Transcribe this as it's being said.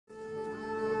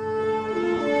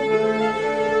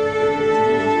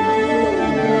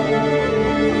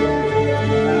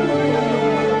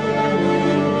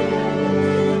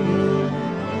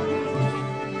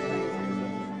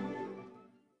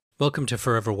Welcome to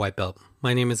Forever White Belt.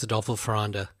 My name is Adolfo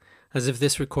Ferranda. As of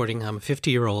this recording, I'm a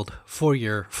 50-year-old,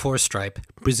 4-year, 4-stripe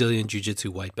Brazilian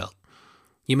Jiu-Jitsu white belt.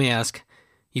 You may ask,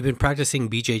 you've been practicing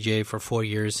BJJ for 4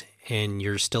 years and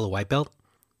you're still a white belt?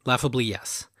 Laughably,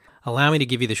 yes. Allow me to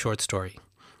give you the short story.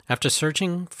 After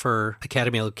searching for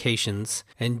academy locations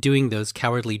and doing those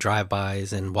cowardly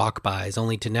drive-bys and walk-bys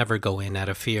only to never go in out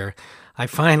of fear, I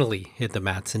finally hit the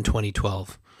mats in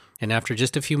 2012. And after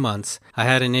just a few months, I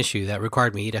had an issue that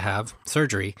required me to have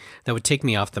surgery that would take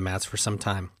me off the mats for some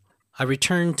time. I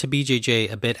returned to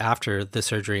BJJ a bit after the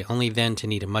surgery, only then to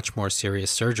need a much more serious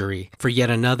surgery for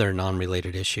yet another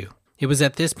non-related issue. It was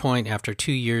at this point, after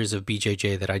 2 years of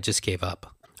BJJ, that I just gave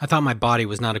up. I thought my body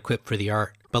was not equipped for the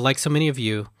art, but like so many of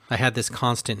you, I had this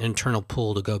constant internal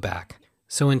pull to go back.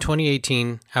 So in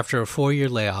 2018, after a 4-year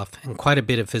layoff and quite a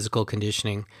bit of physical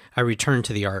conditioning, I returned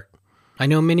to the art. I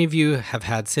know many of you have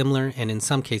had similar and in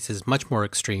some cases much more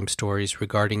extreme stories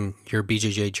regarding your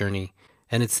BJJ journey,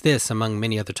 and it's this among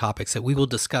many other topics that we will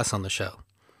discuss on the show.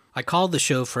 I called the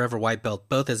show Forever White Belt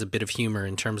both as a bit of humor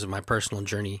in terms of my personal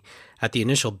journey at the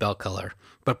initial belt color,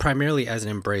 but primarily as an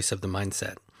embrace of the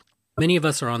mindset. Many of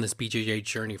us are on this BJJ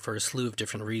journey for a slew of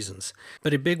different reasons,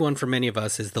 but a big one for many of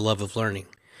us is the love of learning,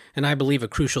 and I believe a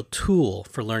crucial tool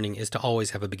for learning is to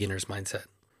always have a beginner's mindset.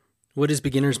 What is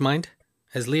beginner's mind?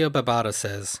 As Leo Babauta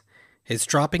says, it's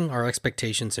dropping our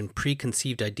expectations and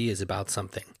preconceived ideas about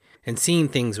something and seeing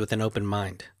things with an open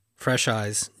mind, fresh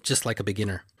eyes, just like a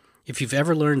beginner. If you've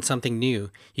ever learned something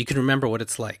new, you can remember what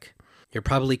it's like. You're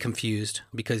probably confused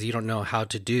because you don't know how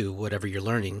to do whatever you're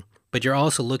learning, but you're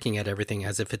also looking at everything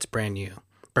as if it's brand new,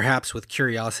 perhaps with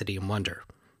curiosity and wonder.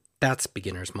 That's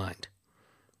beginner's mind.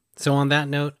 So on that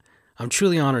note, I'm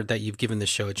truly honored that you've given this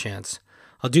show a chance.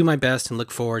 I'll do my best and look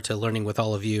forward to learning with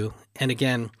all of you. And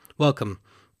again, welcome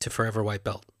to Forever White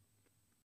Belt.